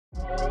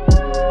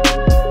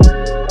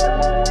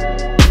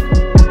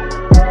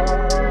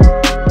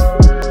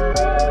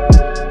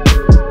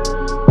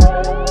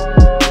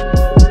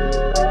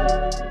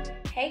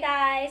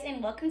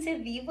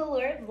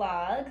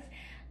vlogs.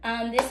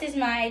 This is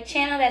my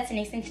channel that's an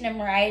extension of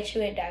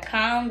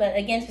MariahTruitt.com, but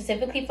again,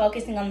 specifically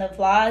focusing on the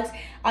vlogs.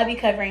 I'll be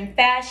covering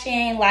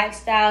fashion,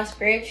 lifestyle,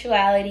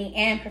 spirituality,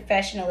 and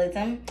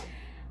professionalism,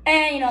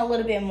 and a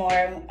little bit more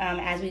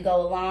as we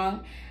go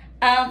along.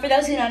 For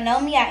those who don't know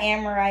me, I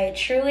am Mariah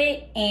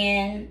Truitt,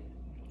 and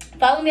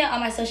follow me on all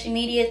my social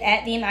medias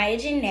at the Mariah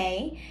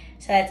J.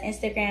 So that's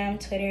Instagram,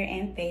 Twitter,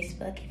 and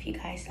Facebook, if you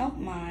guys don't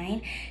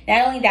mind.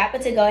 Not only that,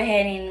 but to go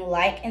ahead and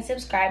like and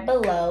subscribe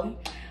below.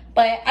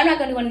 But I'm not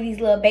going to do one of these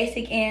little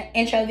basic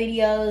intro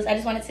videos. I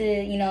just wanted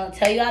to,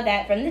 tell you all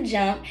that from the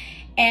jump.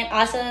 And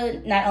also,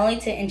 not only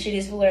to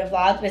introduce Valeur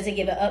vlogs, but to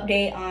give an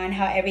update on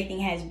how everything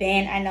has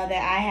been. I know that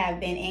I have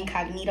been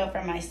incognito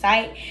from my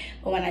site.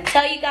 But when I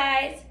tell you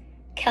guys,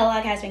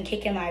 Kellogg has been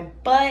kicking my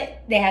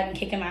butt. They have been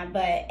kicking my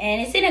butt. And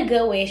it's in a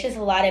good way. It's just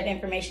a lot of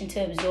information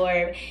to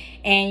absorb.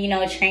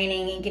 And,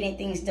 training and getting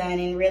things done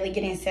and really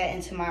getting set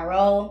into my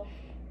role.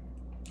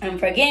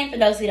 For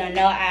those who don't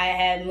know, I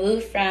have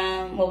moved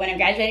when I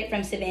graduated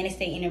from Savannah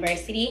State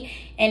University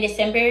in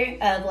December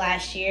of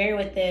last year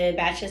with the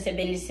Bachelor's of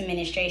Business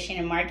Administration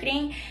and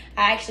Marketing.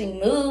 I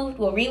actually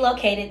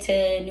relocated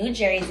to New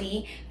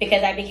Jersey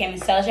because I became a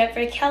sales rep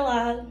for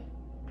Kellogg.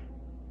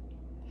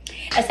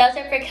 A sales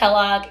rep for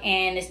Kellogg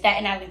in the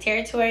Staten Island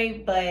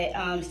territory, but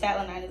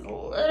Staten Island is a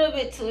little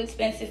bit too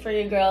expensive for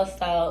your girls,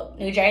 so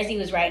New Jersey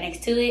was right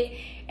next to it,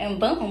 and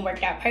boom,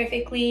 worked out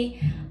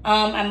perfectly.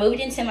 I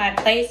moved into my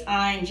place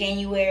on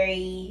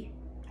January.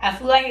 I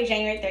flew out here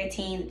January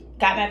 13th,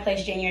 got my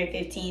place January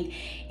 15th,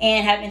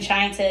 and have been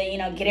trying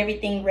to, get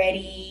everything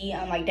ready,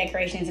 like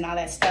decorations and all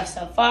that stuff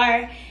so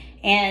far.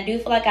 And I do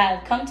feel like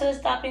I've come to a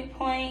stopping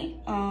point.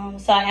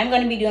 So I am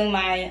going to be doing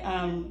my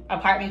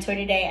apartment tour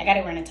today. I got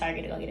to run to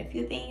Target to go get a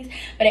few things.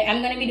 But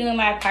I'm going to be doing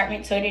my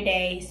apartment tour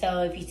today.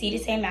 So if you see the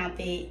same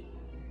outfit,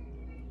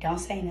 don't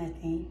say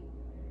nothing.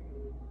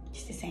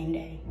 Just the same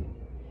day.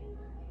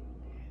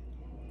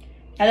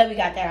 Now that we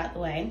got that out the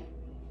way.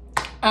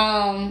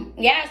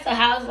 So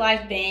how's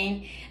life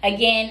been?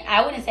 Again,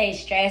 I wouldn't say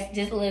stressed,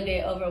 just a little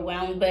bit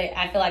overwhelmed. But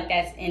I feel like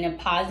that's in a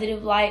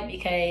positive light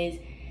because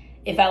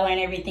if I learn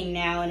everything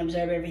now and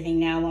observe everything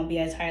now, it won't be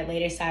as hard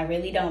later, so I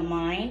really don't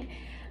mind.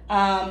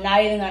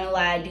 Not even gonna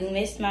lie, I do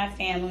miss my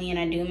family and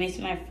I do miss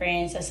my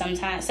friends. So some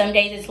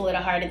days it's a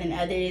little harder than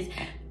others,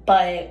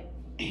 but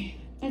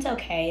it's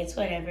okay. It's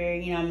whatever.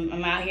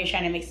 I'm out here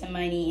trying to make some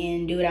money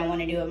and do what I want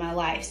to do with my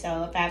life.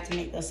 So if I have to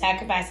make those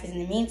sacrifices in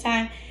the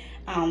meantime,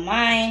 I don't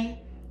mind.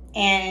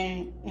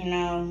 And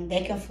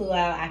they can flew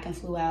out, I can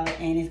flew out,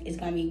 and it's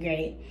gonna be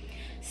great.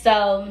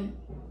 So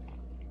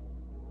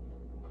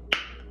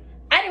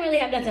I didn't really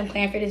have nothing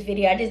planned for this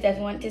video. I just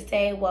definitely wanted to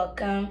say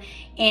welcome.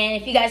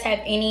 And if you guys have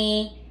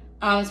any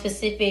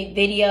specific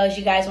videos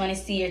you guys want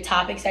to see or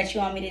topics that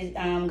you want me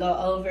to go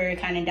over,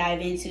 kind of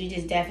dive into,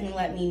 just definitely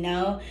let me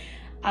know.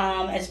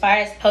 As far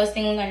as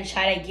posting, I'm going to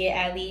try to get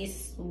at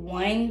least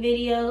one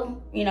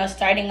video,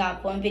 starting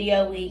off one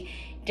video a week.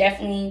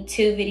 Definitely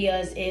 2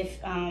 videos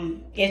if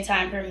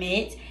time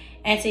permits.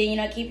 And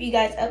to, keep you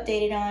guys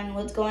updated on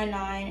what's going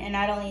on. And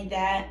not only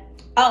that,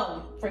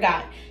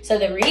 forgot. So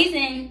the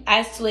reason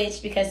I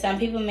switched, because some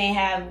people may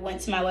have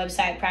went to my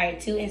website prior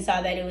to and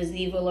saw that it was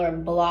the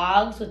Valeur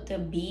blogs with the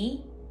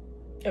B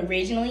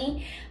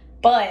originally.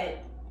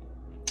 But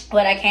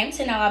what I came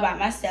to know about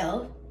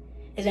myself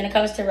is when it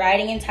comes to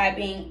writing and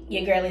typing,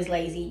 your girl is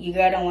lazy. Your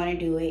girl don't want to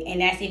do it. And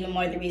that's even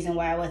more the reason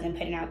why I wasn't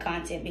putting out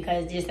content,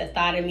 because just the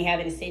thought of me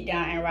having to sit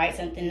down and write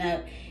something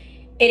up,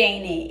 it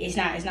ain't it. It's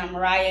not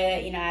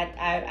Mariah.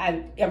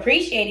 I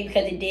appreciate it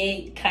because it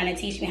did kind of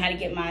teach me how to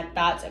get my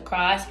thoughts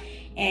across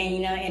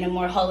and, in a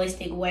more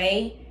holistic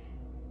way.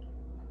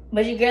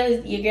 But your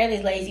girl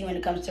is lazy when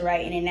it comes to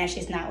writing, and that's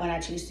just not what I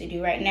choose to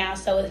do right now.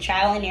 So with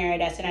trial and error,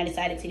 that's when I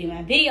decided to do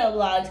my video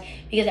vlogs,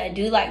 because I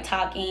do like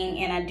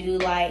talking and I do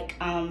like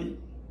kind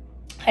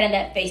of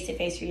that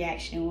face-to-face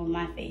reaction with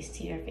my face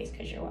to your face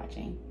because you're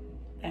watching.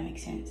 If that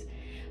makes sense.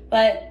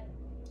 But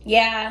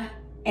yeah.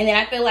 And then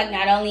I feel like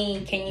not only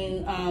can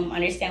you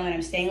understand what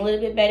I'm saying a little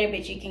bit better,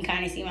 but you can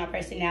kind of see my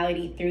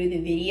personality through the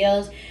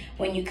videos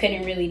when you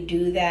couldn't really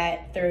do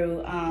that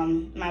through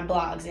my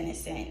blogs in a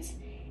sense.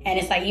 And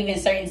it's like even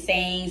certain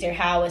sayings or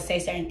how I would say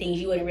certain things,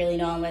 you wouldn't really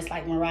know unless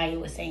like Mariah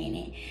was saying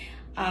it.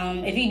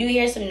 If you do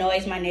hear some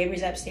noise, my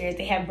neighbors upstairs,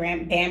 they have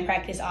band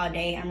practice all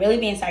day. I'm really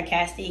being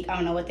sarcastic. I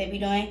don't know what they be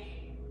doing,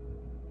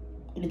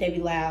 but they be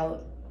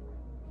loud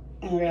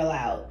and real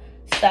loud.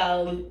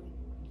 So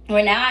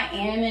right now I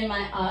am in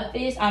my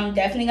office. I'm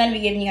definitely going to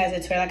be giving you guys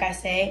a tour, like I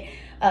said,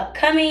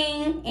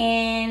 upcoming.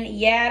 And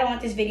yeah, I don't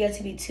want this video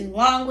to be too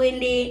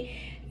long-winded.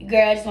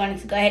 Girl, I just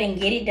wanted to go ahead and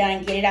get it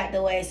done, get it out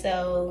the way.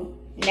 So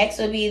next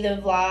will be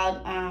the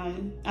vlog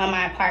on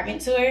my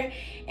apartment tour.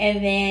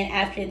 And then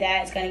after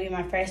that, it's going to be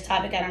my first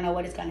topic. I don't know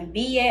what it's going to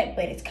be yet,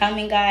 but it's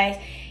coming, guys.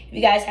 If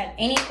you guys have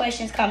any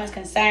questions, comments,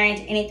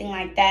 concerns, anything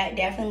like that,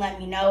 definitely let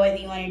me know whether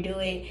you want to do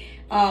it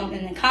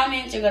in the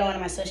comments or go to one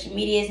of my social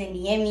medias and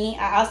DM me.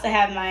 I also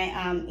have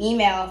my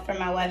email from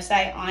my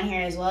website on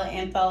here as well,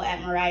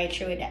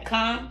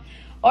 info@MariahTruitt.com.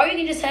 Or you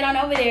can just head on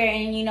over there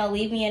and,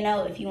 leave me a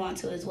note if you want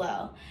to as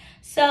well.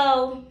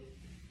 So,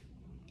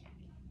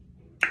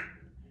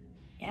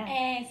 yeah.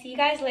 And see you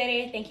guys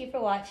later. Thank you for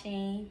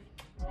watching.